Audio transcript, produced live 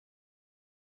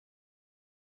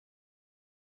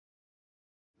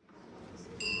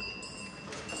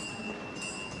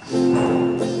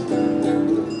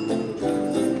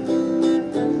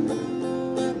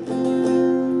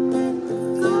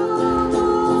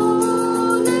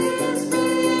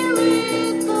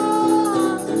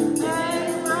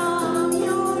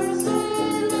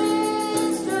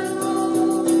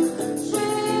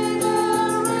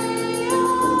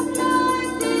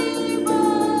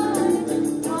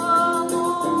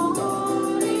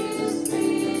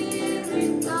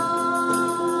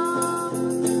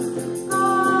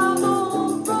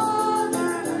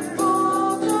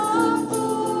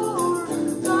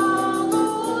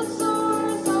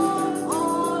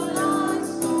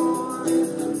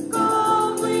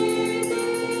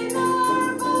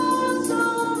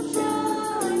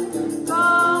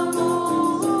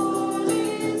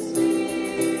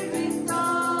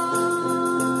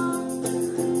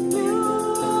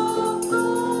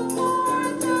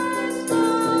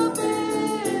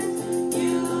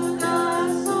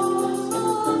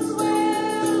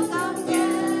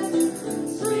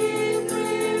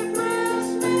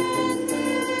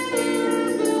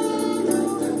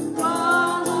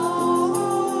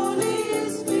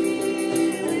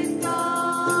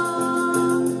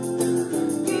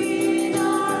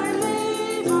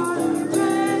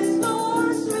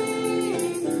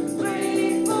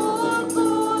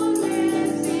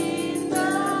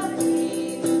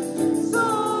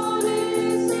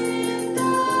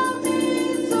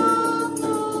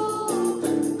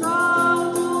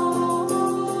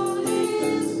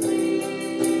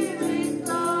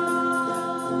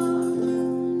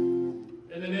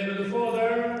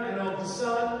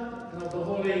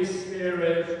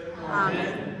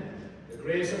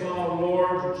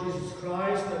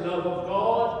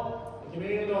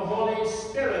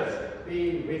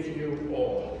with you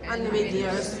all. And with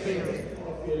your spirit.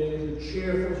 Feeling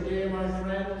cheerful today, my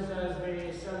friends, as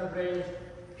we celebrate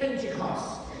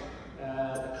Pentecost,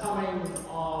 the coming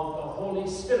of the Holy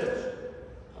Spirit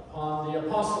upon the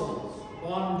apostles, the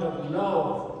bond of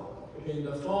love between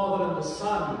the Father and the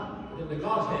Son, within the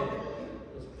Godhead,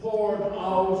 was poured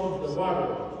out into the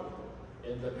world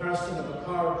in the person of the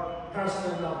third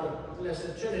person of the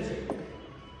Blessed Trinity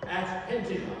at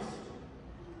Pentecost.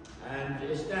 And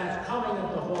it's that coming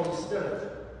of the Holy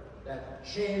Spirit that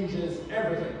changes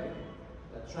everything,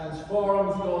 that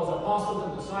transforms those apostles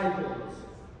and disciples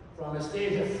from a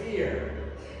state of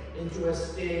fear into a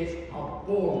state of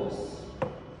boldness.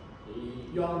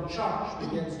 The young church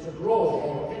begins to grow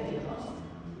over Pentecost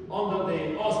under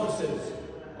the auspices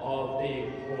of the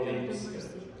Holy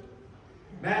Spirit.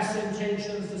 Mass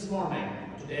intentions this morning.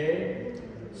 Today,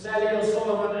 Sally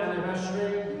O'Sullivan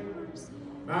anniversary,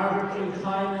 Margaret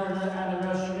Kilkine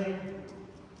anniversary,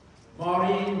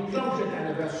 Maureen Plunkett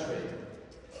anniversary.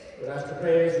 We'll have to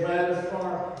pray as well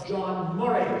for John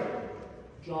Murray.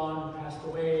 John passed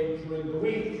away during the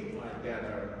week, I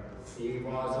gather. He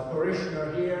was a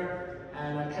parishioner here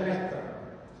and a collector.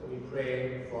 So we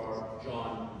pray for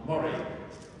John Murray,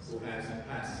 who has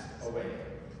passed away.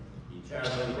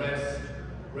 Eternal rest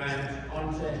grant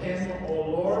unto him, O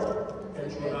Lord,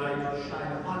 that your light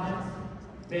shine upon him.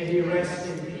 May he rest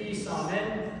in peace,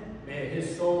 amen. May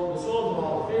his soul, the soul of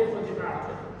all faithful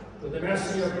departed, to the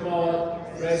mercy of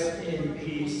God, rest in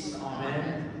peace,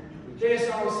 amen. We place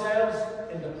ourselves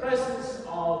in the presence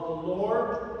of the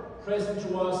Lord, present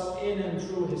to us in and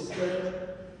through his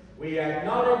Spirit. We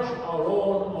acknowledge our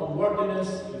own unworthiness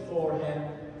before him,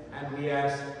 and we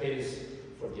ask his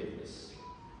forgiveness.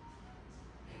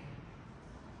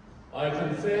 I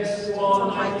confess to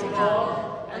Almighty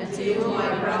God and to you,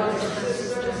 my brothers and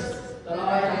sisters, that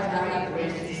I have had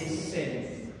great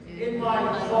sin. In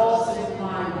my thoughts, in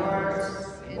my words,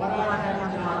 what I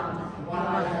have done, what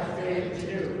I have failed to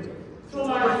do. Through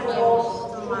my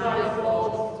faults, through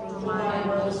my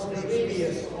most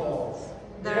grievous faults.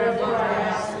 Therefore I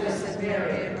ask Blessed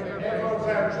Mary, ever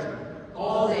Virgin,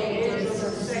 all the angels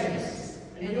and saints,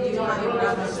 and you, my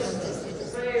brothers and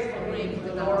sisters, to pray for me to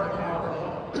the Lord our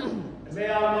God. And may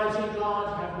Almighty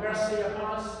God have mercy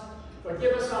upon us,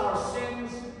 forgive us our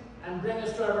sins, and bring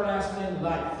us to everlasting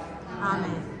life.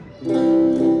 Amen.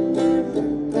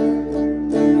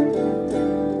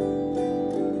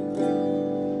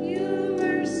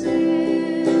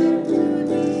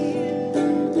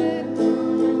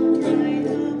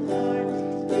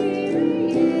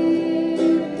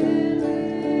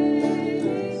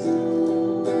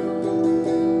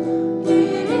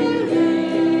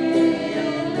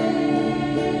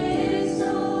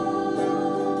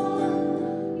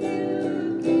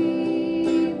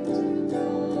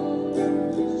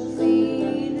 See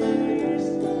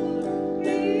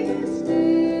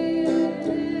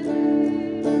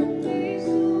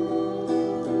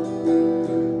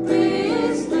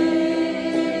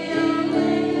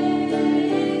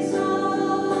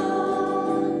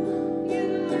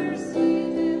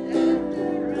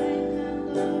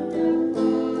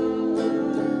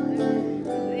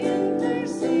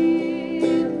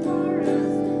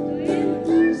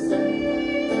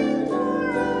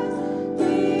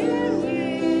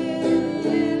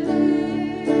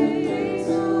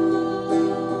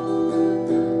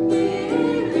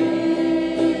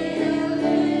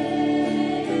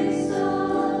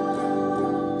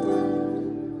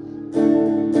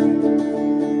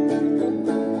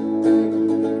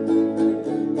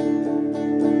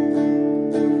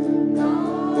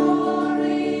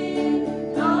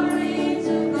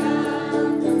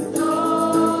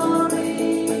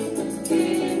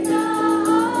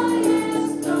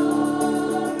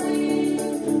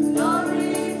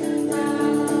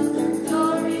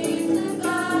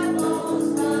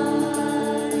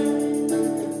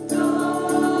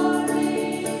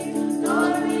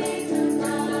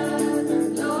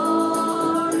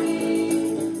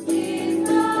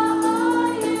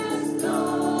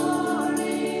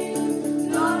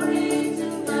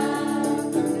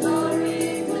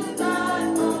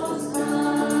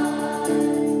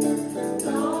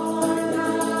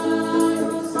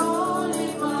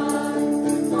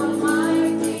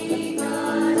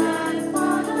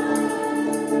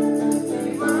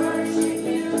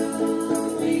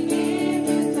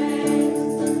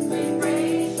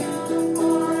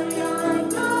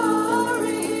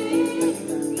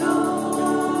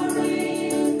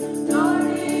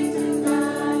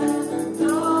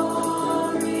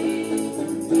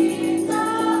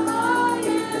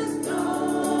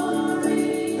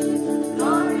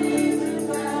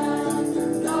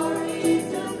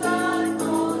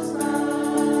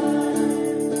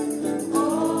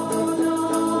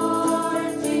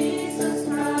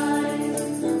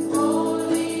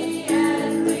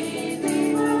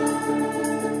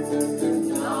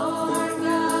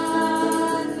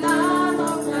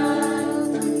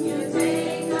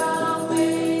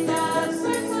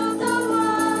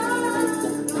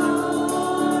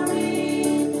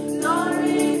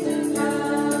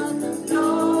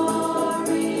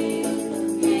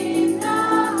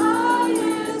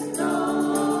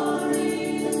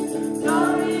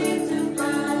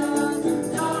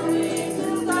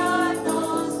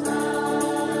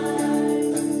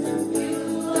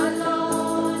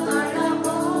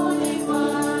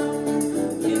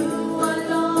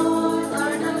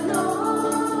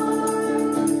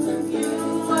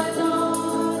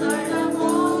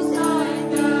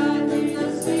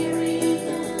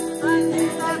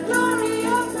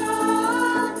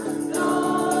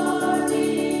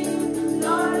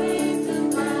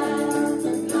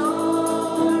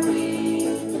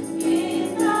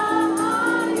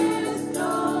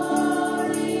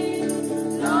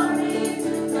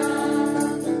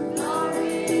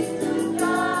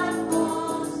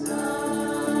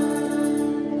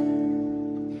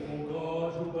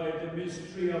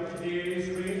mystery of today's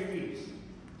great feast,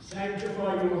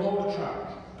 sanctify your whole church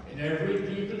in every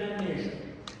people and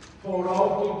nation. Pour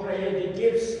out, we pray, the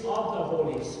gifts of the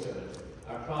Holy Spirit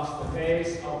across the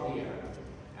face of the earth.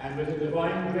 And with the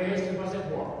divine grace that was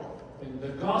at work, when the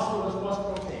gospel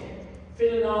was proclaimed,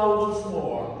 fill now once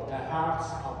more the hearts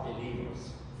of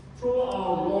believers. Through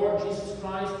our Lord Jesus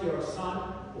Christ, your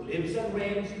Son, who lives and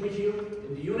reigns with you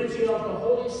in the unity of the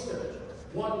Holy Spirit,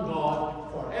 one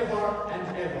God, forever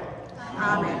and ever.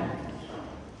 Amen.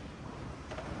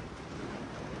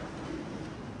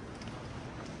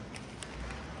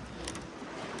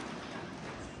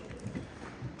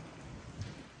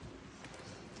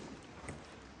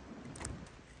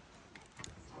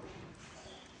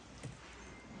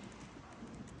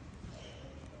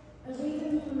 A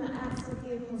reading from the Acts of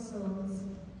the Apostles.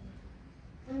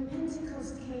 When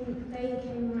Pentecost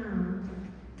came round,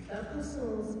 the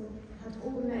apostles had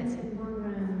all met in one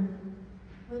room,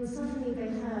 when suddenly they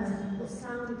heard what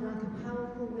sounded like a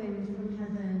powerful wind from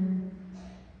heaven,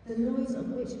 the noise of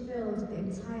which filled the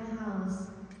entire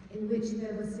house in which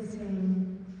they were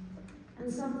sitting.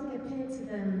 And something appeared to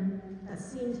them that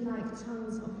seemed like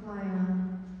tongues of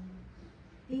fire.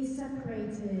 These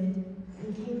separated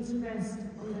and came to rest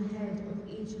on the head of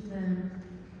each of them.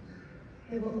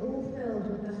 They were all filled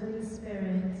with the Holy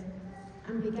Spirit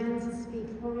and began to speak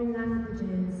foreign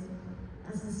languages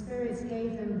as the Spirit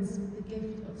gave them the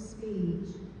gift of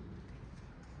speech.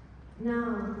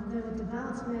 Now there were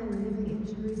devout men living in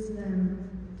Jerusalem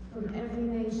from every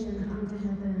nation under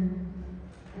heaven,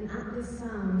 and at this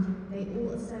sound they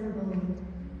all assembled,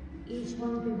 each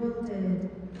one bewildered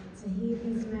to hear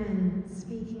these men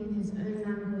speaking in his own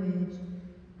language.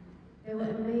 They were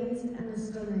amazed and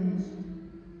astonished.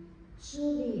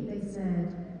 Surely, they said,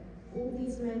 all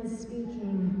these men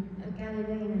speaking are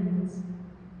Galileans.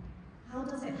 How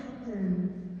does it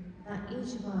happen that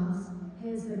each of us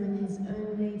hears them in his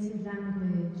own native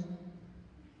language?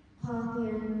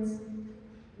 Parthians,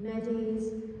 Medes,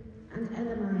 and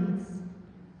Elamites,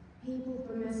 people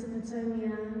from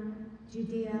Mesopotamia,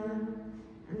 Judea,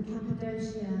 and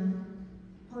Cappadocia,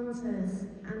 Pontus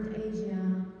and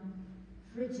Asia,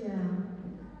 Phrygia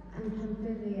and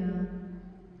Pamphylia,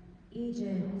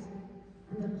 Egypt,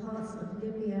 and the parts of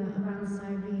Libya around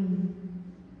Cyrene,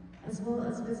 as well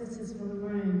as visitors from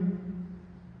Rome,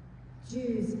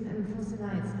 Jews and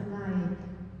proselytes alike,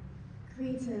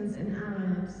 Cretans and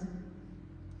Arabs.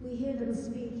 We hear them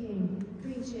speaking,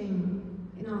 preaching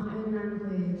in our own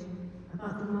language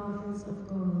about the marvels of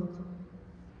God.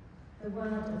 The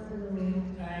word of the Lord.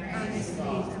 Thanks be to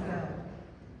God.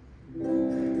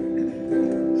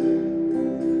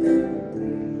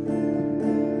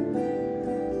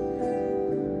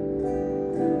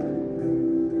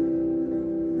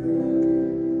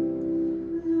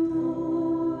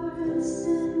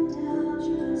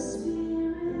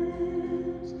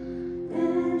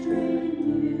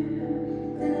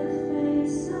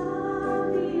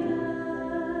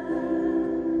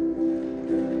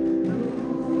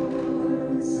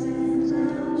 Send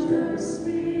out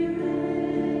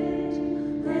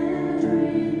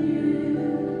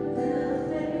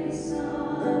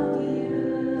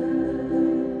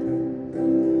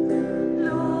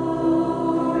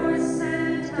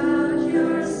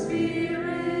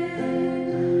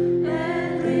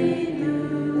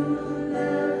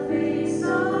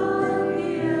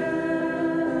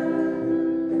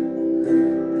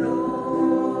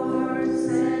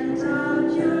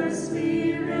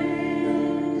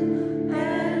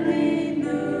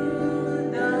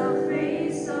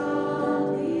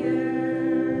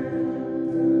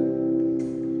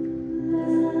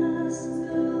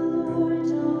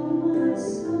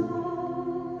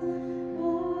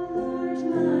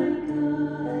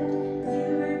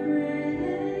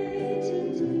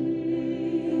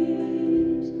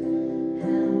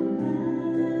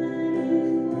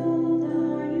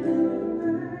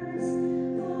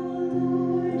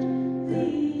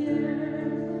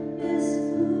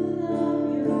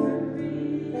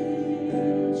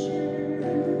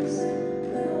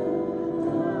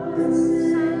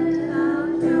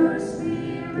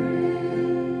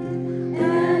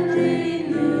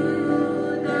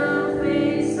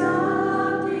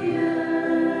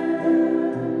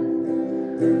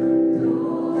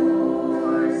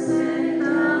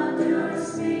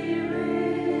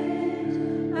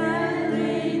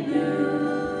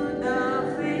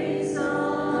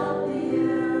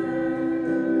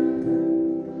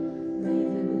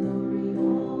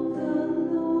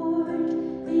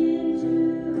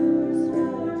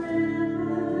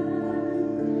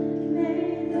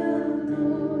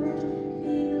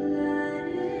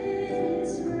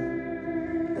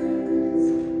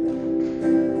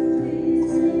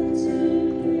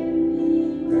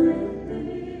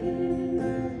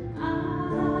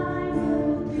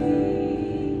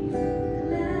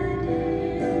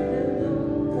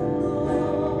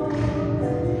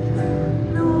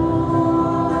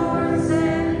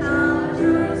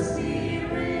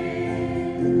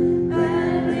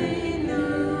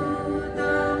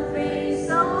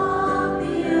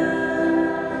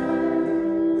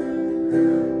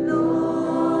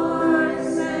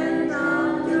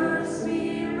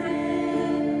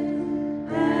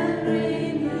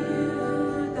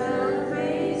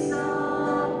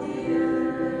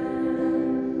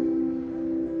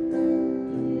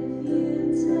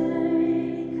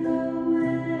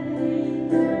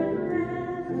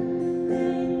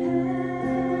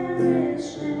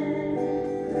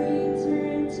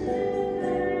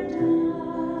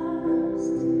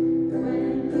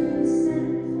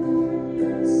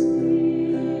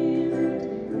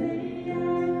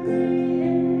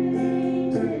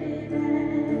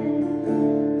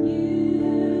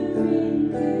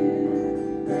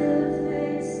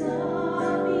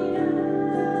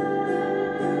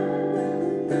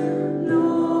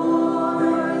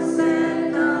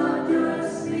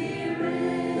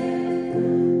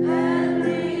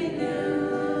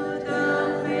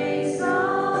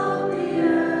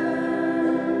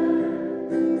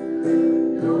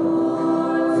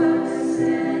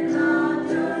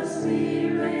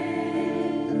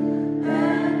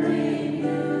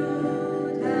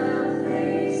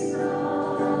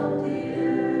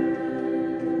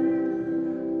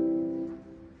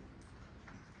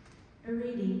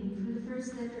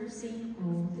letter of St.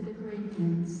 Paul to the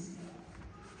Corinthians.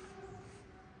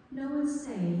 No one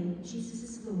say Jesus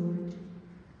is Lord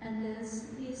unless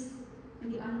he is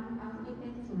in the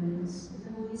influence of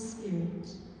the Holy Spirit.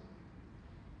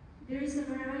 There is a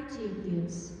variety of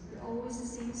gifts, but always the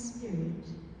same Spirit.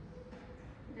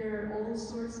 There are all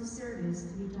sorts of service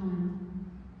to be done,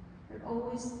 but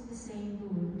always the same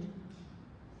Lord,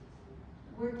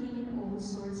 working in all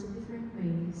sorts of different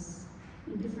ways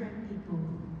in different people.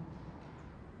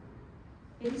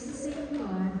 It is the same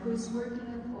God who is working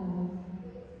of all.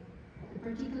 The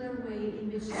particular way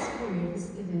in which the Spirit is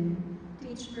given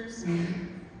to each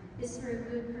person is for a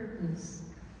good purpose.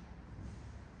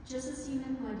 Just as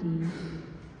human body,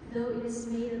 though it is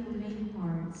made up of many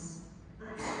parts,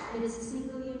 it is a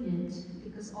single unit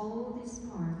because all these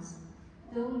parts,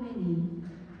 though many,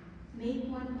 make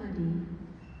one body,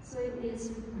 so it is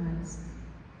with Christ.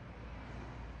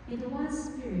 In the one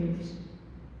Spirit,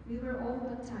 we were all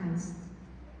baptized,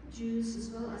 Jews as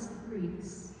well as the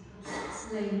Greeks,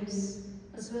 slaves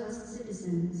as well as the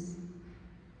citizens,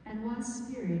 and one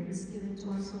Spirit was given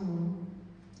to us all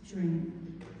to drink.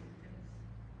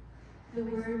 The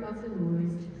word of the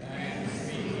Lord. Thanks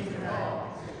be to God.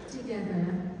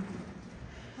 Together,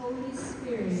 Holy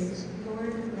Spirit, Lord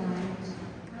of light,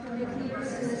 from the clear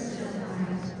celestial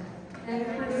light, thy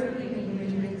prayer giving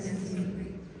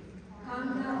radiancy.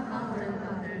 Come thou Father of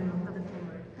the Lord,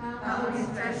 come thou his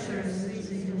treasures rich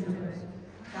in joy,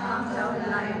 come thou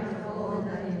light of all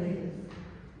that live,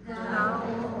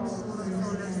 thou all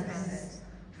souls best,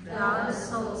 thou the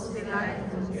soul's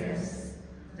delightful guest,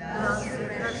 thou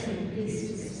refreshing peace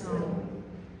to soul,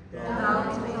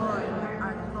 thou to joy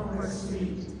art comfort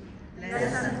sweet,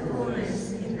 blessed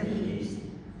coolness in the heat,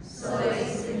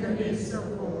 solace in the midst of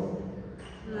woe,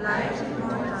 light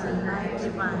immortal, light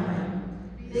divine,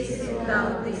 visit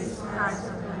thou these hearts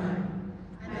of mine,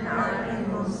 and our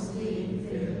inmost being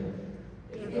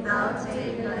fill. If thou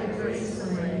take thy grace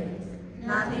away,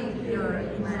 nothing pure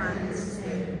in man is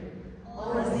there,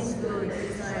 all is good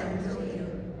is sent to heal.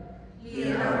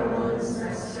 Heal our wounds,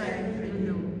 our strength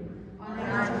renew, on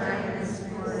our dryness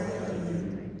pour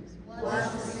healing. Wash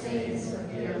the stains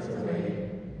of guilt away,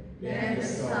 bend the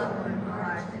stubborn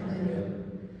heart and will,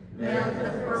 melt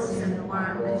the frozen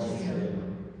warm and chill,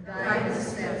 guide the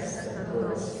steps that go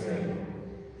astray.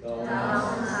 Thou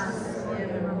on us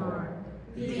forevermore,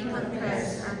 thee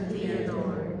confess and thee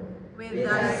adore, with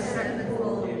thy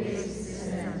sevenfold gifts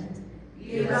sent.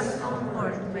 Give us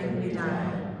comfort when we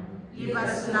die, give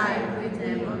us life with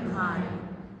them on high,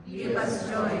 give us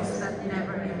joys that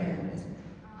never end.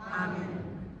 Amen.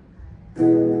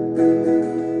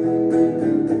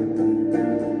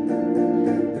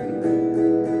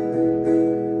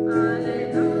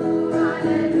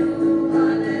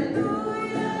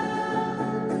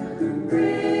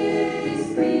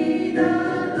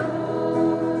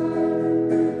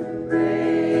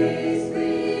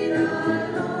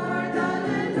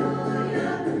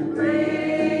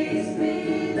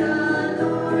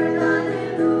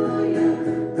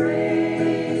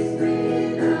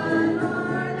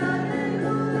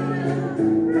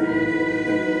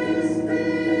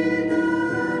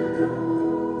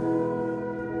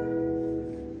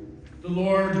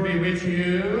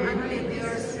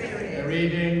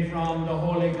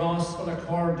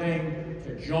 According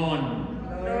to John.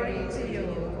 Glory to you,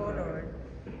 O Lord.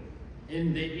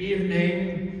 In the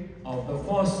evening of the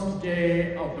first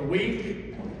day of the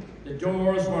week, the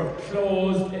doors were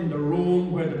closed in the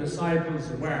room where the disciples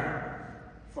were,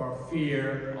 for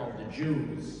fear of the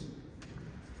Jews.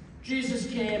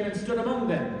 Jesus came and stood among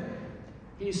them.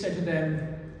 He said to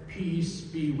them, "Peace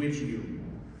be with you,"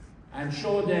 and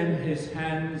showed them his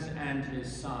hands and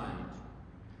his side.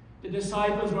 The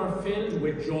disciples were filled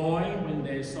with joy when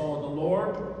they saw the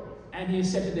Lord, and he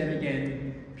said to them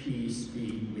again, "Peace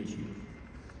be with you.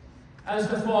 As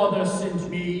the Father sent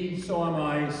me, so am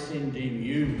I sending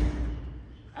you."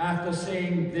 After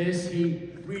saying this, he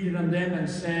breathed on them and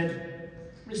said,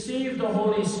 "Receive the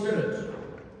Holy Spirit.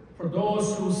 For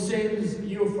those whose sins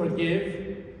you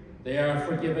forgive, they are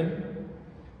forgiven.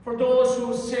 For those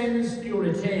whose sins you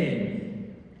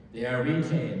retain, they are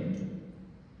retained."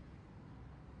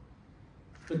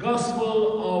 The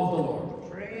Gospel of the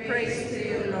Lord. Praise to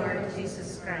you, Lord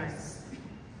Jesus Christ.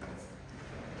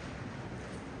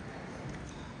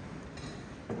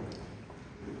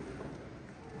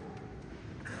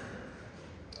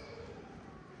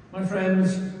 My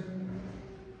friends,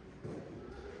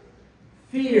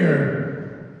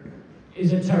 fear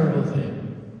is a terrible thing.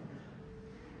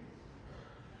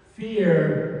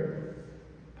 Fear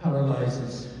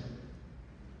paralyzes.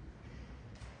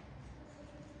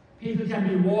 People can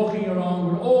be walking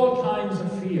around with all kinds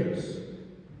of fears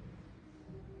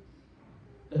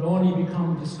that only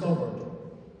become discovered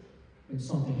when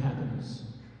something happens.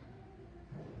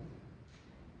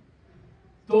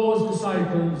 Those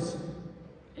disciples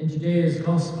in today's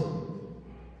gospel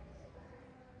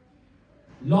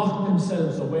lock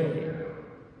themselves away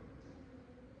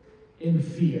in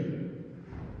fear.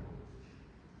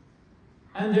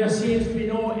 And there seems to be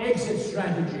no exit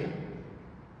strategy.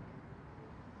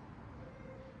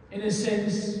 In a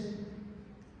sense,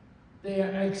 they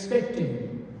are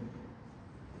expecting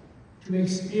to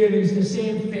experience the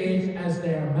same fate as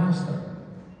their master.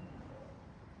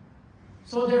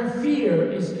 So their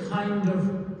fear is kind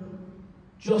of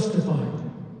justified.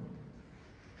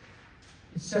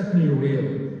 It's certainly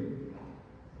real.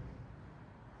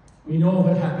 We know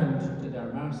what happened to their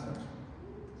master.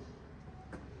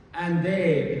 And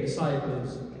they, the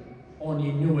disciples,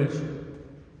 only knew it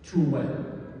too well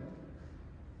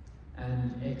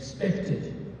and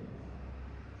expected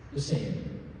the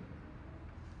same.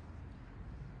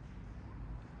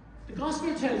 The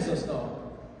Gospel tells us, though,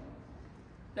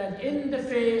 that in the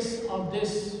face of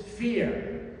this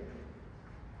fear,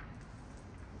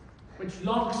 which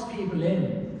locks people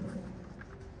in,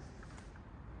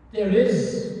 there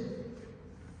is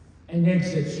an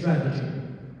exit strategy.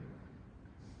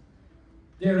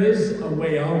 There is a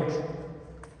way out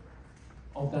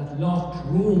of that locked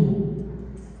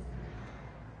room,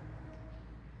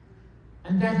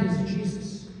 and that is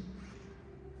Jesus.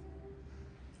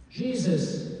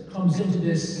 Jesus comes into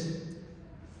this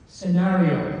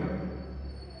scenario,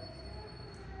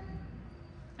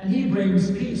 and he brings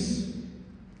peace.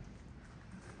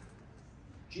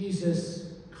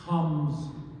 Jesus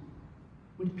comes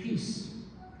with peace.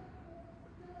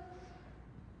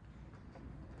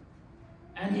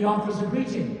 And he offers a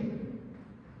greeting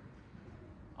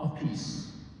of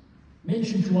peace,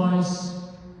 mentioned twice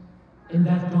in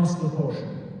that gospel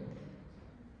portion.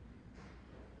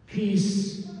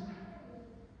 Peace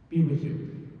be with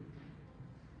you.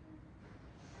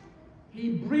 He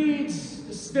breathes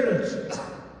the Spirit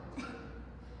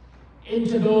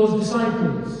into those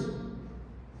disciples,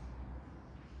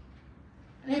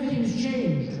 and everything's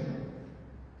changed.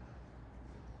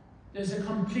 There's a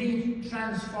complete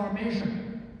transformation.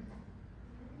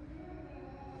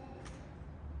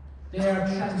 They are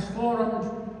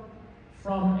transformed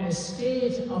from a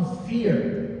state of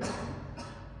fear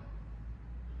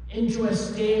into a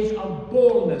state of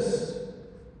boldness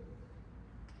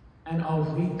and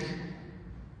outreach.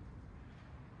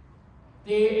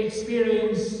 They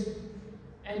experience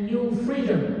a new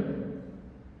freedom.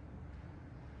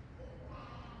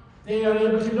 They are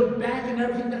able to look back on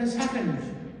everything that has happened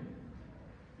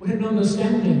with an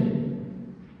understanding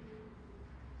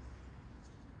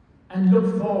and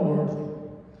look forward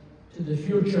to the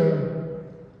future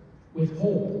with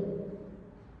hope.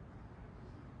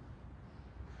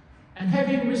 And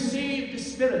having received the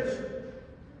Spirit,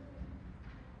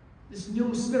 this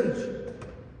new Spirit,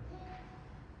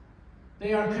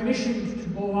 they are commissioned to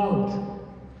go out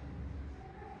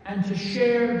and to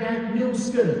share that new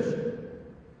Spirit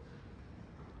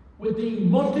with the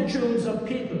multitudes of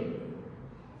people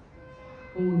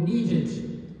who need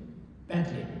it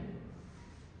badly.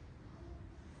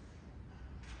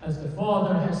 As the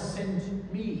Father has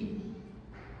sent me,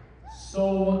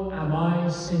 so am I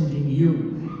sending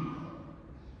you.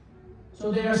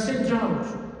 So they are sent out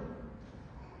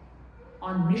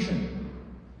on mission.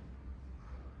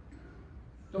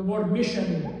 The word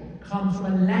mission comes from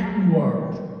a Latin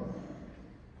word,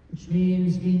 which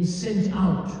means being sent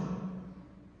out.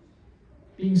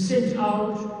 Being sent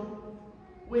out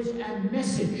with a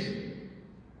message.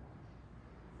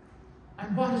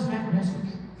 And what is that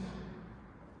message?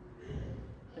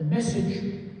 The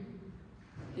message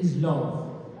is love.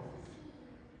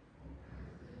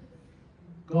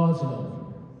 God's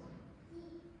love.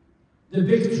 The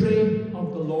victory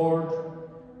of the Lord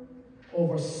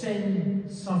over sin,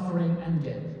 suffering, and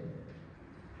death.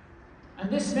 And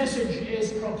this message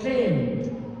is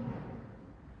proclaimed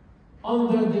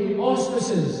under the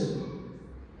auspices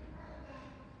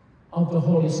of the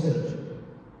Holy Spirit.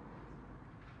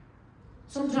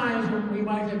 Sometimes we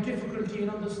might have difficulty in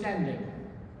understanding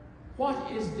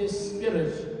what is this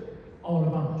Spirit all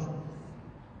about.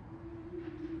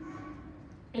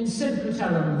 In simple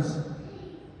terms,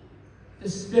 the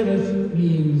Spirit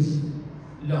means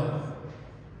love.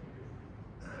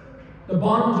 The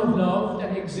bond of love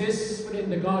that exists within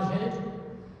the Godhead,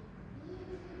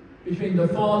 between the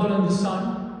Father and the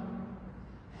Son,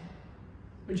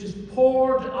 which is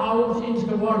poured out into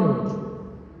the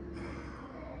world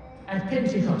at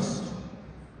Pentecost.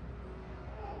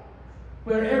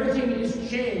 where everything is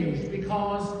changed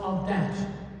because of that.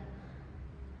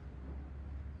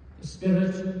 The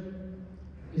Spirit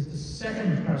is the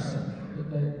second person,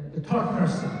 the third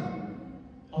person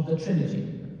of the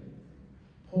Trinity,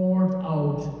 poured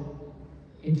out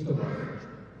into the world.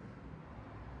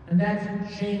 And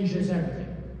that changes everything.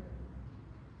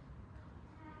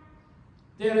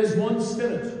 There is one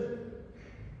Spirit,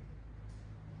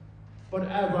 but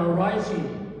a variety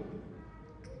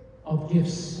of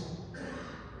gifts.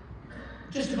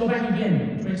 Just to go back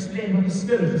again to explain what the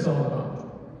Spirit is all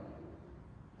about.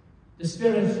 The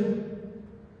Spirit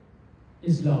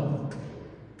is love.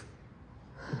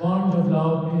 The bond of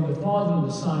love between the Father and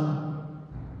the Son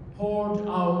poured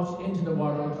out into the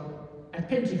world at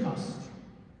Pentecost,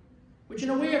 which in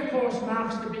a way, of course,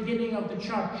 marks the beginning of the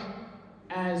church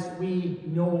as we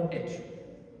know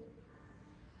it,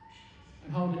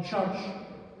 and how the church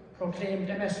proclaimed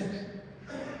a message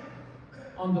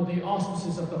under the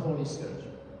auspices of the Holy Spirit,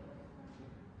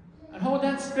 and how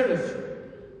that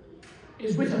Spirit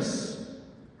is with us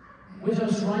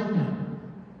right now.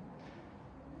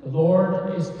 The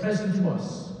Lord is present to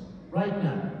us right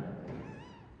now,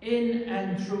 in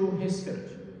and through His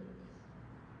Spirit.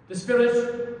 The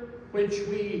Spirit which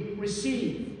we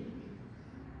receive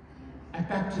at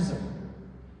baptism.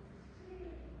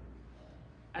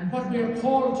 And what we are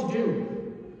called to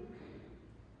do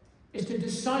is to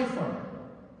decipher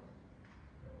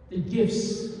the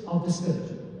gifts of the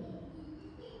Spirit.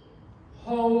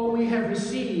 How we have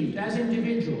received as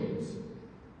individuals,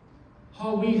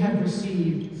 how we have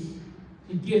received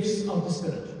the gifts of the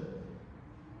Spirit.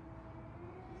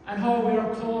 And how we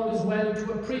are called as well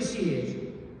to appreciate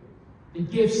the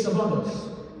gifts of others.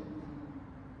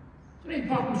 It's very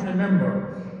important to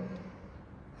remember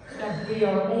that we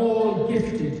are all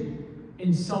gifted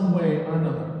in some way or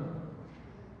another.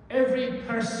 Every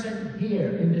person here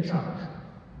in the church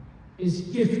is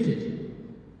gifted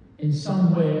in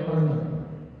some way or another.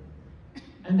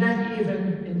 And that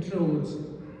even includes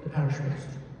the parish priest.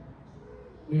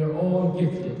 We are all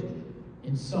gifted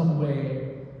in some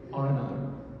way or another.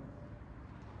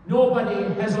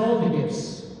 Nobody has all the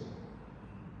gifts.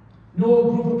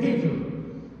 No group of people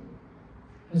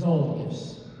has all the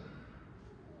gifts.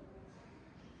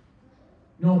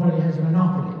 Nobody has a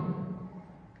monopoly.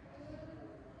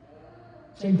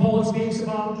 St. Paul speaks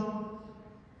about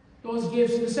those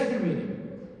gifts in the second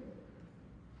reading.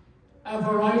 A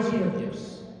variety of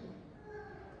gifts.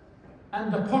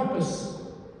 And the purpose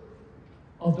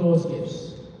of those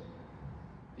gifts.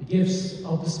 The gifts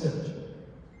of the Spirit.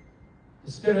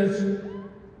 The Spirit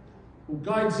who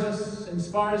guides us,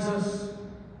 inspires us,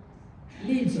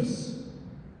 leads us.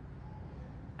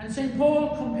 And St.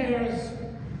 Paul compares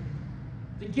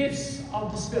the gifts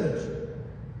of the Spirit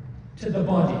to the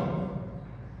body.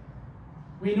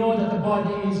 We know that the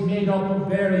body is made up of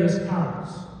various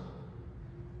parts.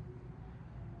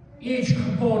 Each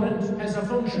component has a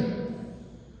function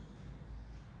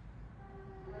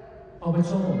of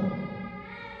its own,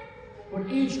 but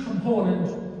each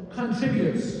component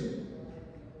contributes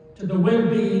to the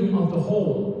well-being of the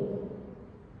whole,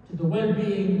 to the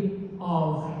well-being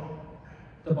of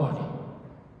the body.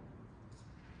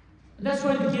 And that's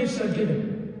why the gifts are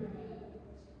given.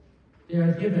 They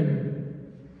are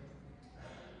given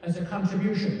as a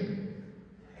contribution,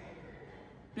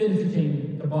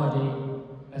 benefiting the body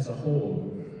as a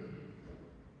whole.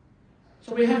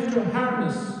 So we have to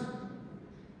harness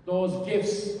those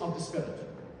gifts of the Spirit.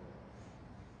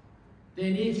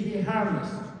 They need to be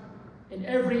harnessed in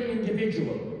every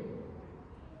individual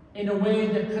in a way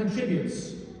that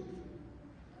contributes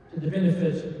to the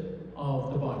benefit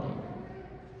of the body,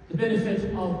 the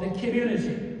benefit of the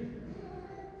community.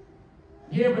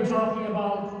 Here we're talking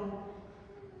about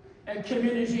a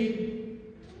community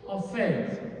of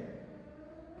faith,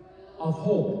 of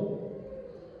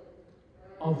hope,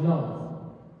 of love.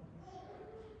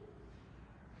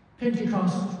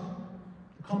 Pentecost,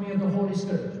 the coming of the Holy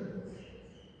Spirit,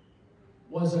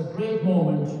 was a great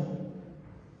moment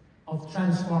of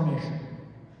transformation,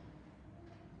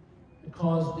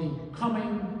 because the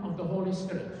coming of the Holy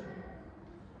Spirit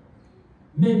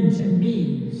meant and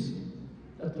means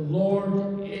that the Lord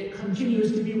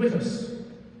continues to be with us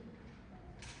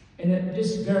in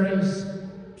this very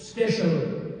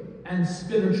special and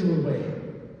spiritual way.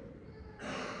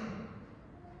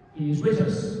 He is with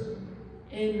us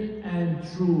in and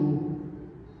through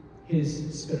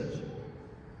His Spirit.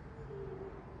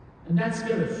 And that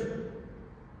Spirit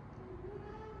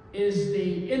is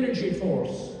the energy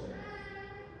force.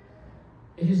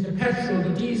 It is the petrol, the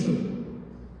diesel,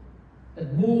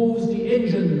 that moves the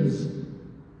engines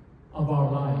of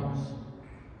our lives.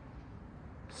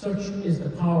 Such is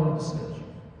the power of the Spirit.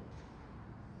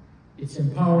 It's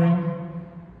empowering.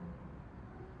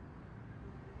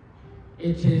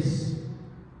 It is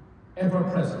ever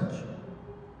present.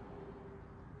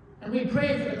 And we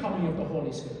pray for the coming of the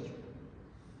Holy Spirit.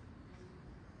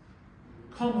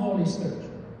 Come, Holy Spirit.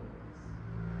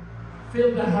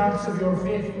 Fill the hearts of your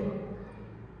faithful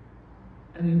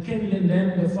and enkindle in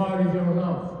them the fire of your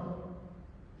love.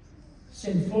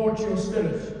 Send forth your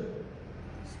Spirit,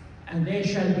 and they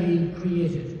shall be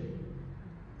created,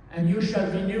 and you shall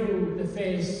renew the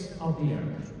face of the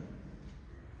earth.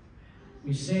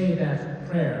 We say that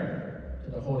prayer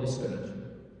to the Holy Spirit,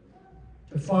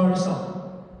 to fire us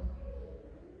up,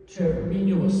 to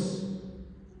renew us,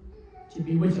 to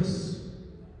be with us,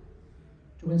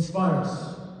 to inspire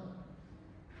us,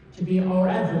 to be our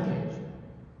advocate,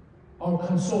 our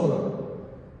consoler,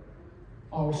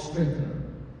 our strengthener.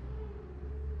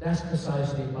 That's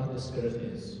precisely what the Spirit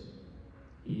is.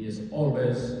 He is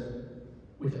always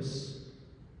with us,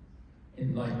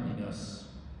 enlightening us,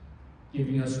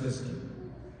 giving us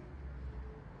wisdom,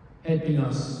 helping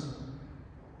us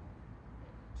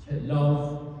to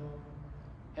love,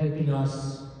 helping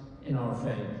us in our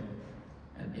faith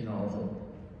and in our hope.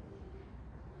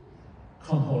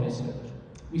 Come, Holy Spirit.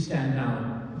 We stand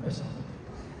now by song.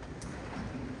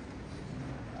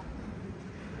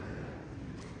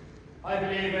 I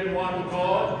believe in one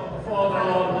God, the Father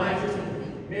Almighty,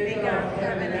 maker of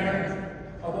heaven and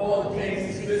earth, of all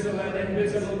things visible and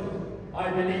invisible.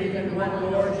 I believe in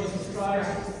one Lord Jesus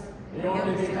Christ, the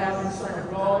only begotten Son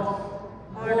of God,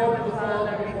 born of the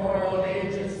Father before all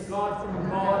ages, God from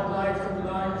God, light from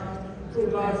light,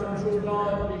 true God from true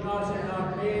God, begotten and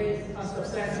not made,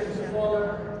 unsubstantial to the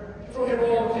Father. Through him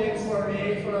all things were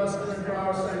made for us, and for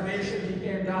our salvation he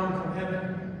came down from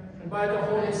heaven, and by the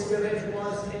Holy Spirit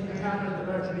was incarnate of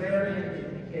the Virgin Mary, and he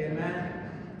became man.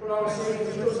 For our sake he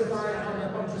was crucified under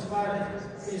Pontius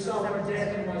Pilate, he suffered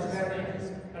death and was buried,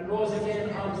 and rose again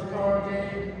on the third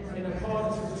day, in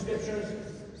accordance with the Scriptures.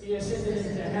 He ascended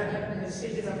into heaven, and is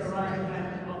seated at the right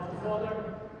hand of the Father.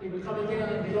 He will come again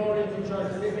in glory to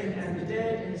judge the living and the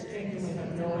dead, and his kingdom will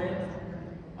have no end.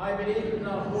 I believe in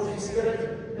the Holy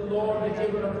Spirit, the Lord, the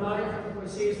giver of life, who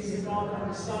proceeds from the Father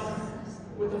and the Son,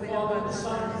 with the Father and the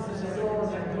Son, who is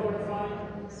adored and glorified,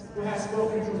 who has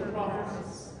spoken through the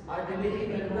prophets. I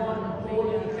believe in one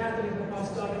holy and Catholic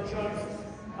Apostolic Church.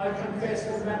 I confess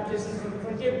the baptism for the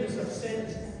forgiveness of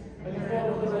sins, and the fall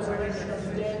of the resurrection of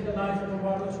the dead, and the life of the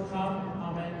world to come.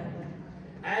 Amen.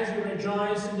 As we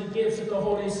rejoice in the gifts of the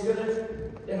Holy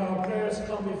Spirit, let our prayers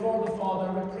come before the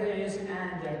Father with praise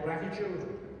and gratitude.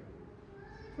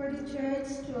 For the Church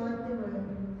throughout the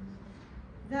world,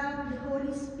 that the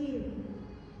Holy Spirit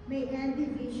may end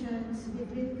divisions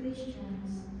between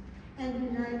Christians and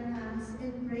unite us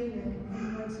in prayer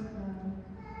and words of love.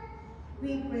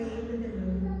 We pray to the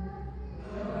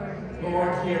Lord.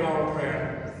 Lord, hear our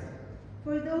prayer.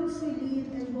 For those who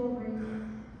live and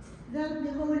govern, that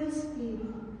the Holy Spirit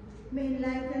may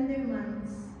enlighten their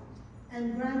minds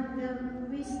and grant them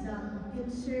wisdom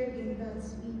in serving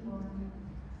God's people.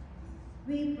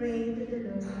 We pray to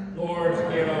the Lord.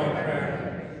 Lord, hear our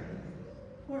prayer.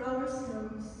 For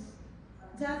ourselves,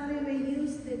 that we may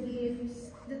use the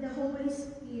gifts that the Holy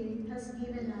Spirit has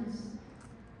given us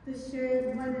to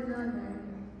serve one another,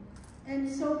 and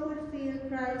so fulfill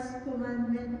Christ's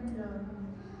commandment of love.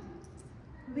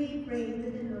 We pray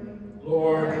to the Lord.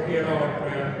 Lord, hear our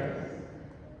prayer.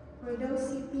 For those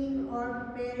sitting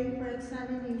or preparing for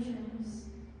examinations,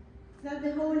 that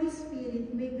the Holy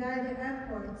Spirit may guide their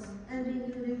efforts and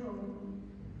renew their hope.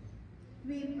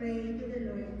 We pray to the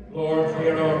Lord. Lord,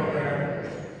 hear our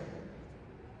prayer.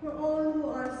 For all who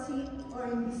are sick or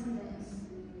in distress,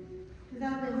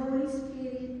 that the Holy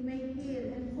Spirit may heal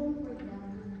and comfort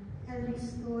them and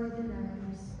restore their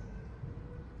lives.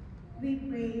 We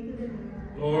pray to the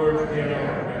Lord. Lord, hear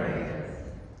our prayer.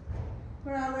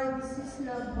 For our deceased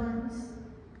loved ones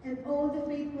and all the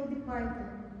faithful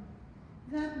departed,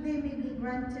 that they may be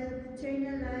granted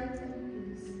eternal life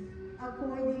and peace,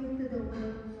 according to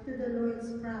the Lord's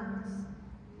promise.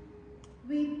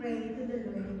 We pray to the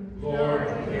Lord.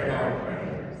 Lord, hear our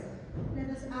prayer. Let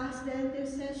us ask the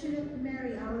intercession of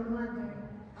Mary, our Mother,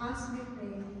 as we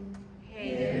pray.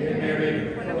 Hail,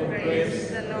 Mary, full of grace,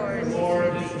 the the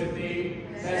Lord is with thee.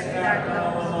 Blessed art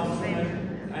thou amongst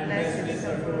women, and blessed is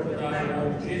the fruit of thy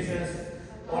womb, Jesus.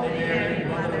 Holy Mary,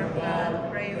 Mother of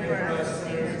God, pray for us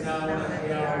sinners now and at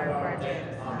the hour of our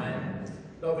death. Amen.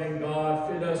 Loving God,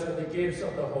 fill us with the gifts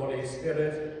of the Holy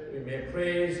Spirit. We may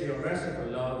praise your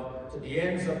merciful love to the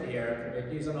ends of the earth.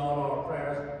 Make these and all our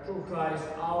prayers through Christ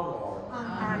our Lord.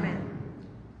 Amen.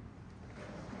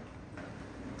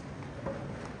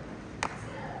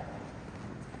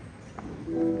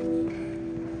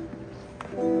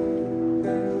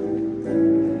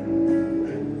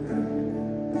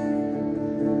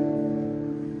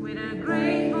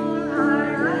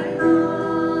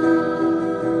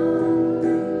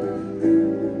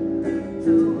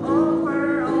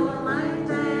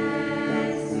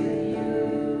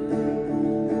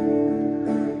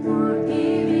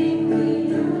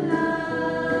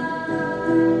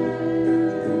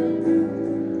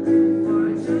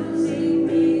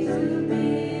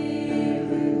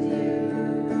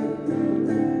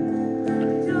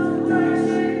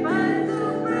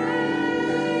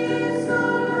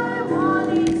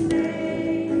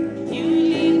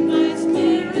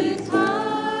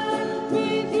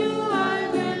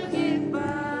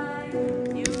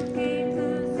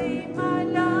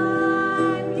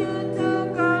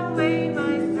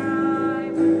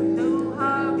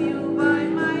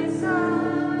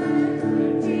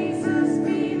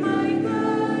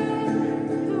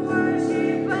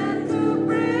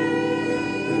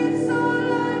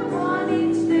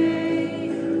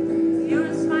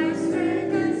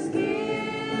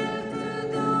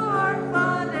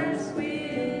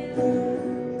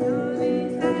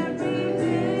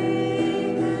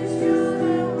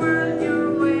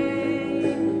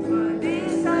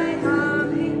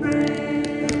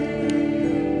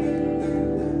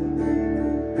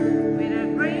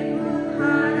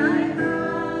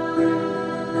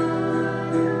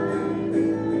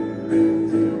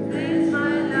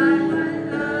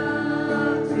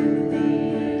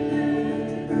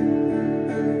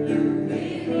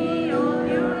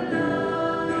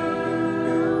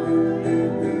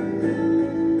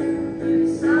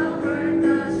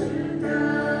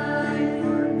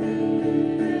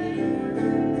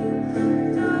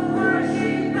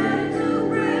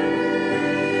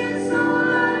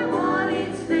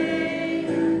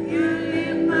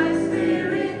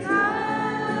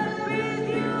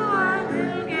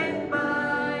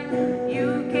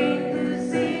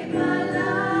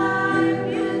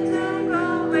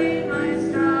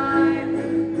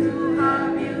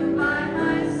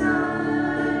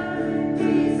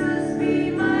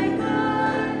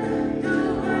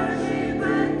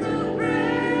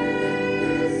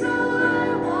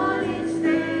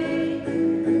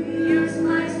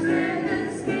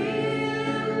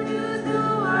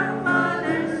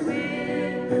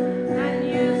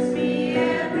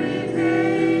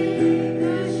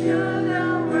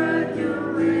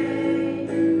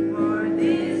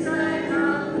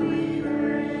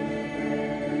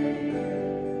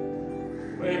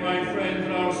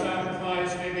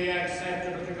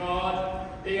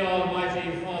 God, the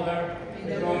Almighty Father,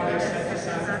 may the Lord accept the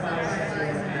sacrifice at your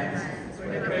hands, for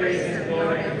the praise and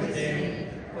glory of his name,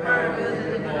 for our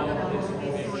good and all of his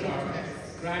holy church.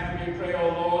 Grant, we pray, O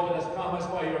Lord, that as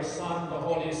promised by your Son, the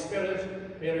Holy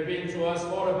Spirit, may reveal to us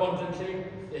more abundantly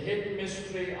the hidden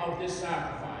mystery of this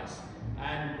sacrifice,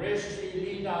 and graciously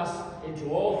lead us into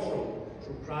all truth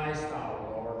through Christ our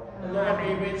Lord. The Lord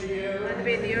be with you, And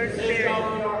with your lift spirit,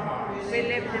 up your hearts. we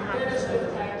lift them up. Let us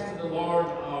give thanks to the Lord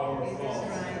our God.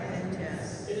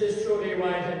 It is truly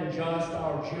right and just,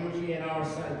 our duty and our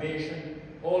salvation,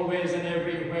 always and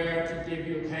everywhere to give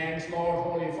you thanks, Lord,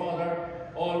 Holy Father,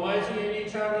 Almighty and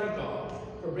eternal God,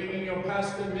 for bringing your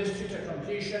paschal mystery to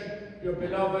completion. Your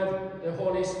beloved, the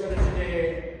Holy Spirit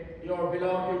today, your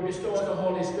beloved, you bestow the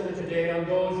Holy Spirit today on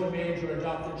those who made your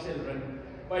adopted children,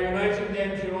 by uniting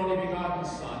them to your only begotten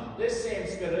Son. This same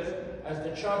Spirit, as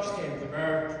the Church came to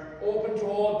birth, opened to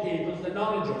all peoples the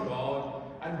knowledge of God,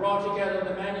 and brought together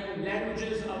the many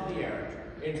languages of the earth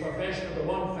in profession of the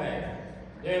one faith.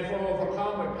 Therefore,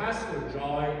 overcome with paschal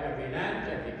joy, every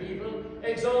land, every people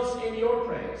exults in your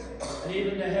praise, and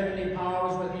even the heavenly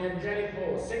powers with the angelic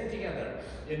host sing together,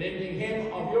 unending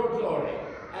hymn of your glory,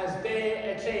 as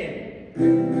they acclaim.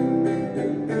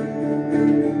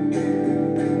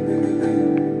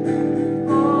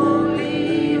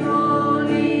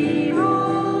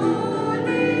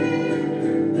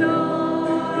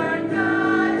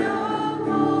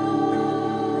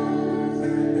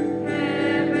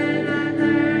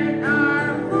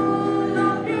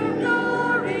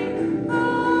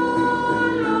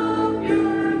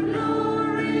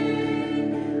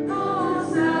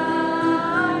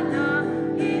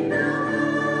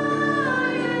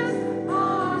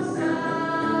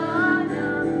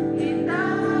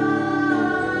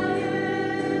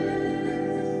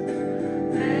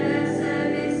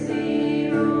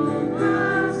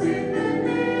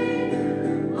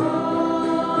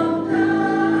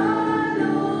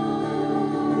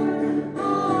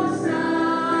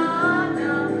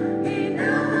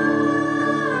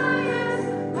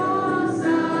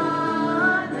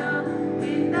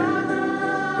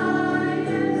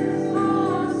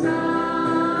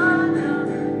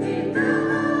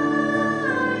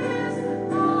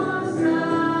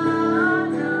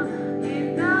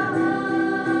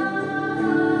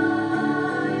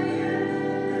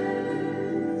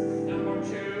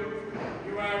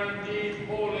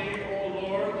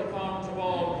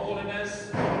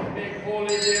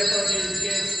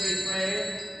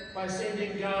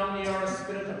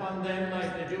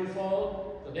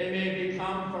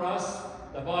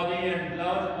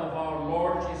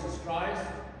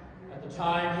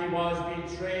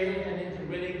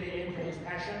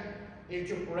 He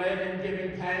took bread and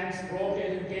giving thanks, broke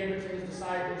it and gave it to his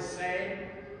disciples, saying,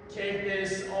 "Take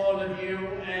this, all of you,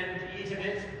 and eat of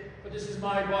it, for this is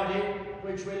my body,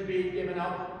 which will be given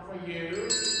up for you."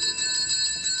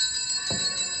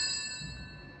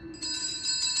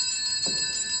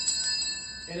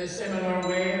 In a similar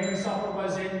way, when supper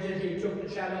was ended, he took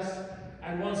the chalice,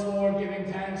 and once more giving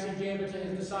thanks, he gave it to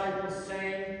his disciples,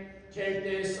 saying, "Take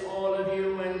this, all of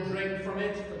you, and drink from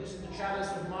it, for this is the chalice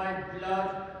of my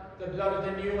blood, the blood of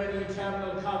the new and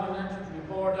eternal covenant, to be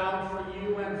poured out for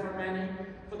you and for many,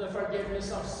 for the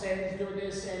forgiveness of sins. Do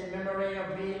this in memory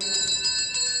of me."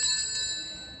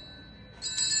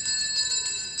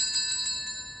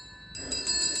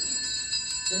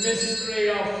 The mystery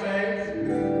of faith.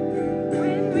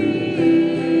 When we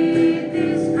eat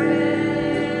this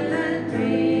bread and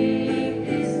drink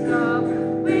this cup,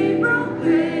 we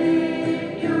proclaim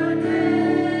your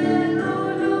death, O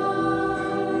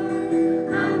Lord,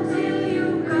 until you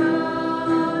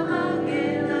come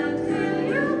again, until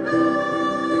you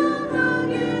come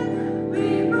again. We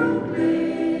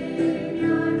proclaim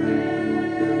your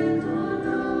death, O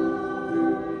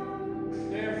Lord.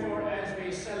 Therefore, as we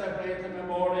celebrate the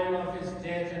memorial of his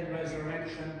death and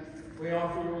resurrection, we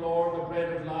offer you, Lord, the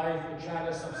bread of life, the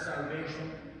chalice of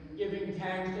salvation, giving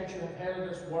thanks that you have held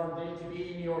us worthy to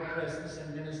be in your presence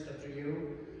and minister to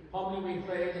you. Humbly we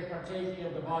pray that partaking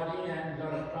of the body and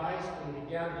blood of Christ may be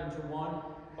gathered into one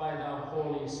by the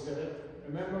Holy Spirit.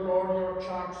 Remember, Lord, your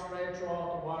church spread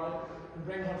throughout the world, and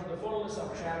bring her to the fullness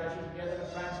of charity, together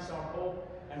with Francis our Pope,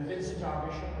 and Vincent our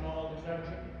Bishop, and all the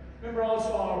clergy. Remember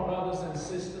also our brothers and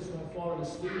sisters who have fallen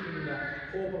asleep in the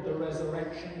hope of the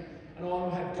resurrection, and all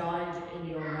who have died in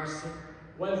your mercy.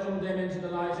 Welcome them into the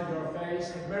light of your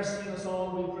face. Have mercy on us all,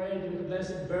 we pray, with the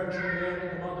Blessed Virgin Mary,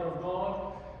 the Mother of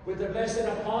God, with the blessed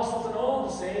apostles and all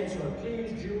the saints who have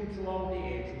pleased you throughout the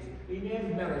ages. We may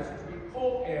merit to be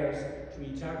co-heirs to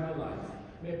eternal life.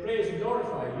 May praise and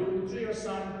glorify you through your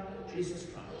Son, Jesus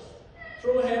Christ.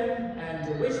 Through him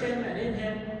and with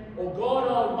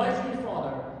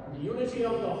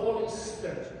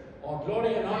All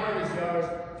glory and honor is yours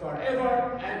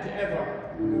forever and ever.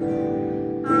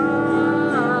 Amen.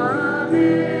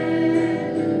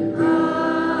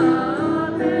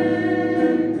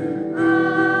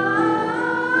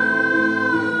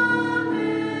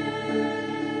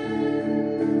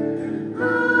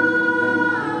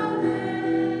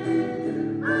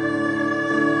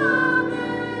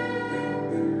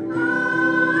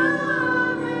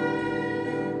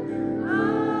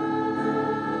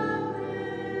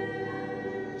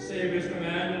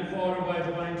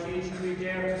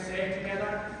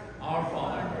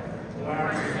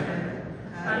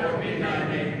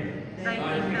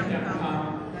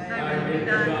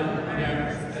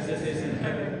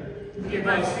 Give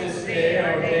us this day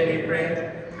our daily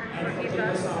bread, and forgive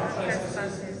us our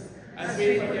trespasses, as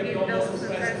we forgive those who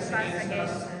trespass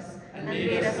against us. And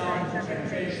lead us not into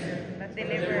temptation, but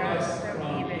deliver us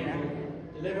from evil.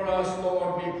 Deliver us,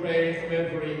 Lord, we pray, from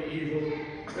every evil.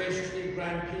 Graciously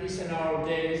grant peace in our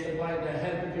days, that by the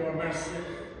help of your mercy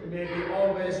we may be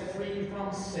always free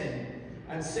from sin,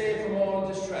 and safe from all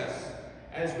distress,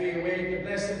 as we await the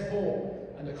blessed hope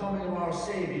and the coming of our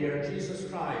Saviour, Jesus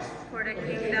Christ. For the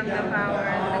kingdom, the power,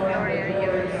 and the glory are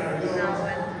yours, now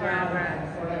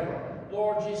and forever.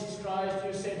 Lord Jesus Christ,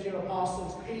 you said to your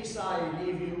apostles, peace I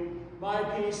leave you, my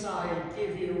peace I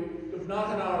give you. Look not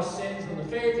on our sins, on the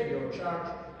faith of your church,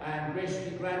 and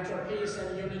graciously grant your peace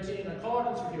and unity in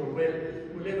accordance with your will,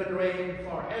 who live and reign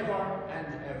forever and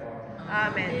ever.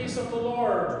 Amen. The peace of the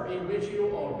Lord be with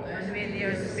you always. And with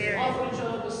your spirit. Offer each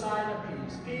other the sign of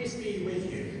peace. Peace be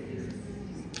with you.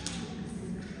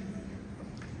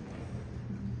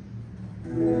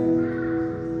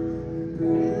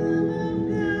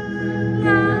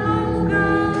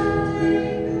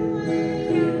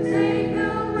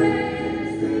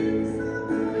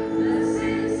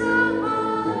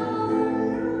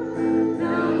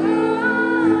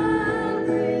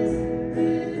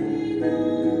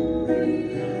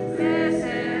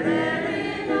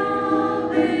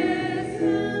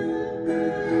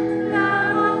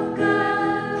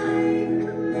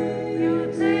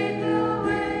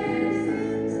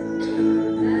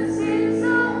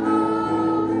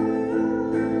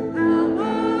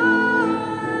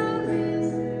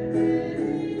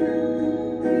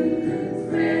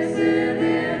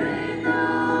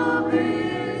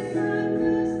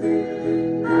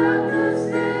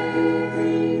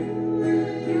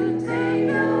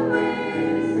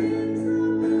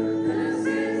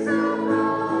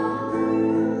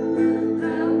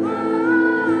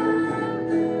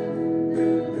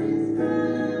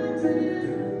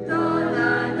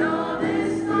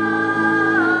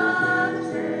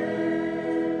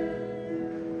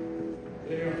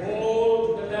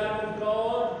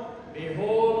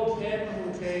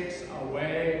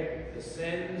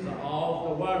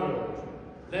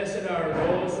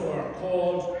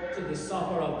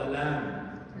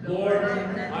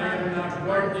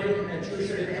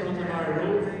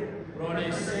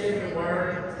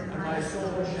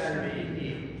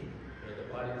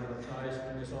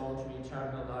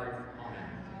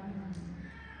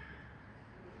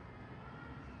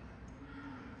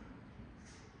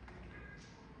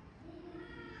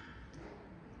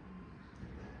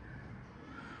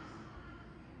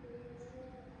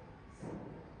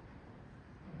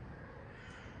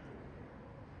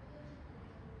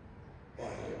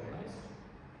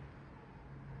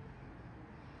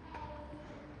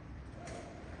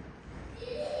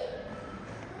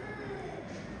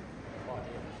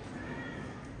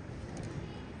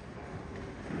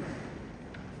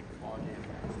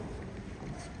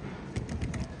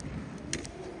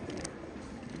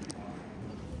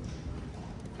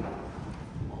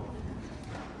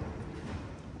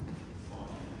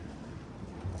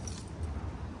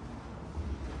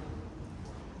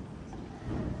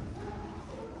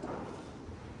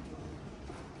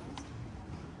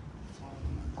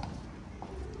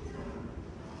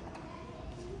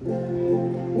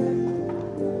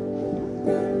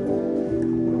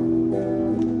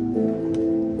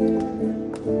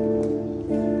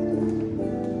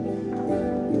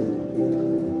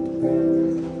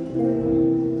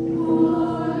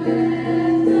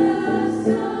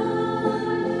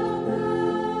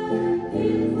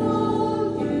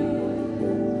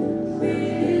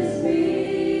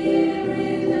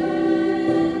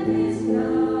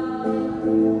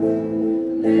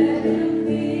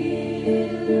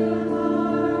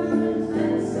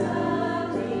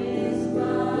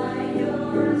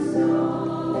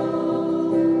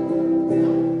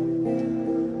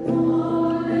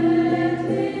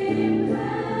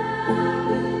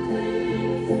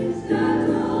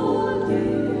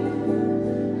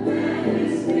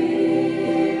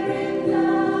 Spirit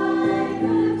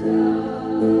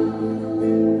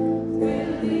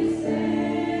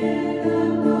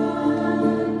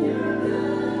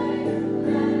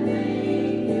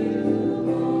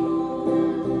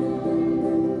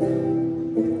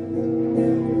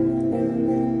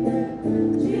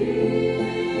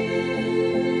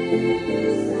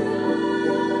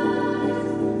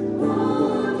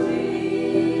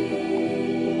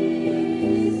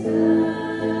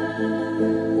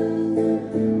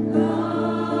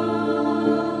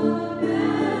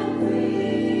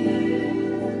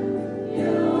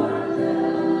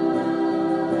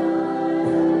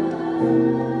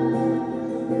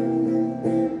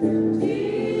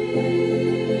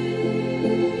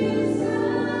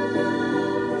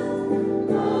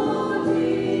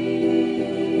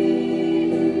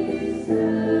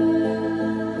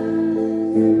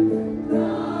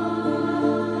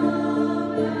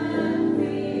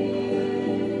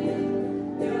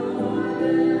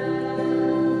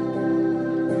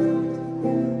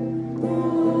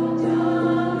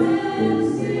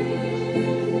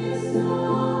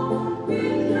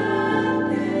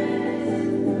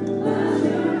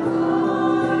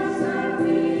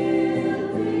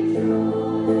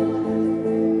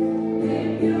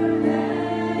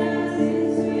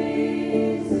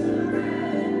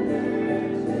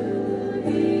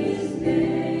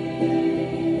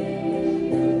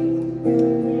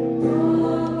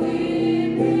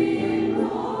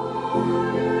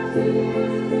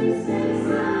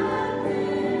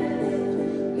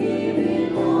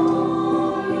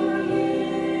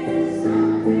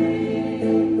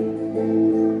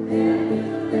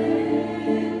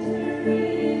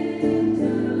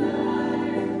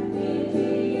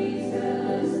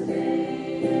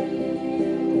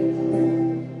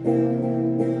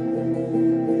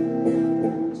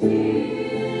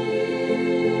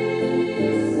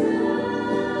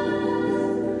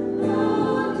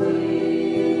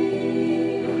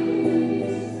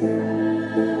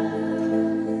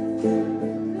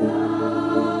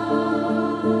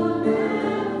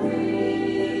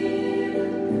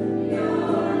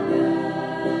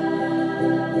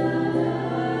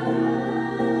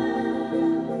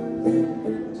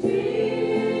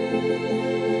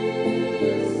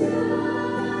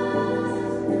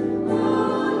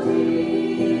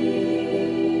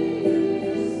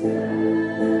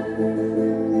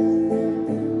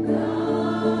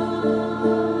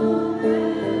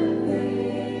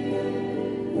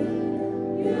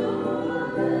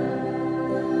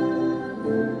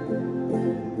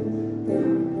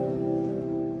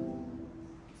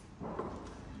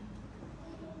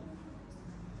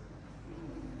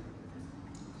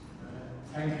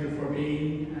Thank you for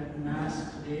being at Mass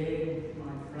today,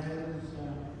 my friends.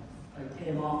 I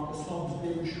came off the subs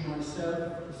bench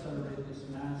myself to celebrate this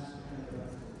Mass, and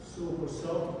a super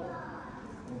sub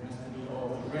who has to be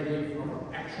always ready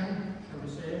for action, shall we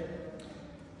say.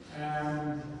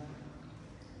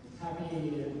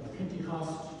 Happy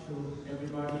Pentecost to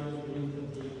everybody as we enter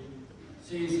the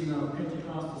season of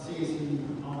Pentecost, the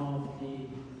season of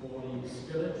the Holy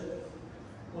Spirit.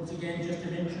 Once again, just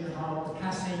to mention about the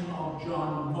passing of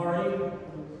John Murray, who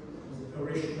was a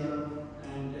parishioner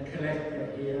and a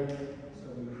collector here. So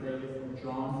we pray for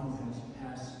John, who has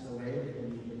passed away, that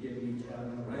he will give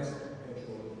eternal rest,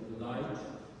 perpetual delight.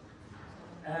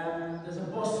 There's a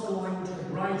bus going to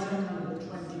Brighton on the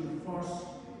 21st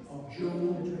of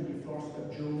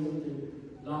June,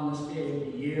 the longest day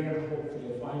of the year,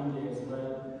 hopefully a fine day as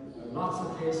well. Lots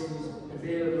of places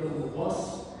available on the bus.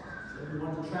 If you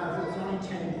want to travel, it's only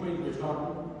 10 quid we're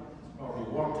talking. It's probably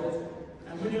worth it.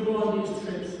 And when you go on these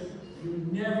trips, you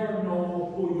never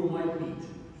know who you might meet.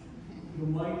 You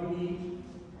might meet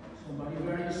somebody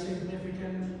very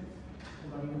significant,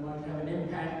 somebody who might have an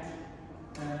impact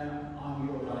on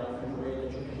your life in a way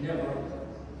that you can never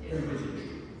envisage.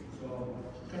 So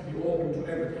you can be open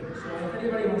to everything. So if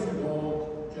anybody wants to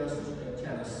go, just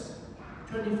tell us.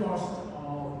 21st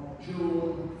of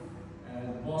June.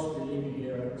 The bus will be leaving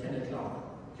here at 10 o'clock.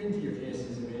 Plenty of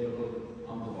places available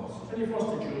on the bus. 21st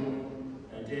of June,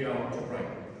 a day out to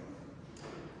Brighton.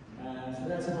 So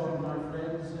that's about it, my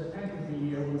friends. Thank you for being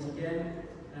here once again.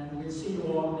 And we'll see you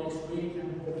all next week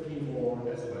and hopefully more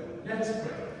as well. Let us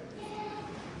pray.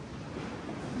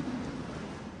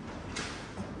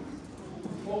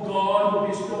 O God, who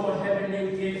bestow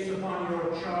heavenly gifts upon your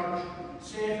church,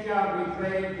 safeguard, we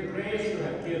pray, the grace you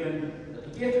have given, that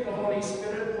the gift of the Holy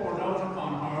Spirit poured out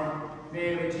upon her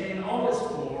may retain all its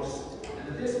force, and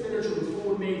that this spiritual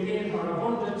food may gain her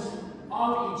abundance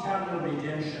of eternal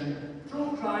redemption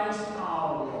through Christ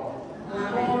our Lord.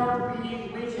 Amen.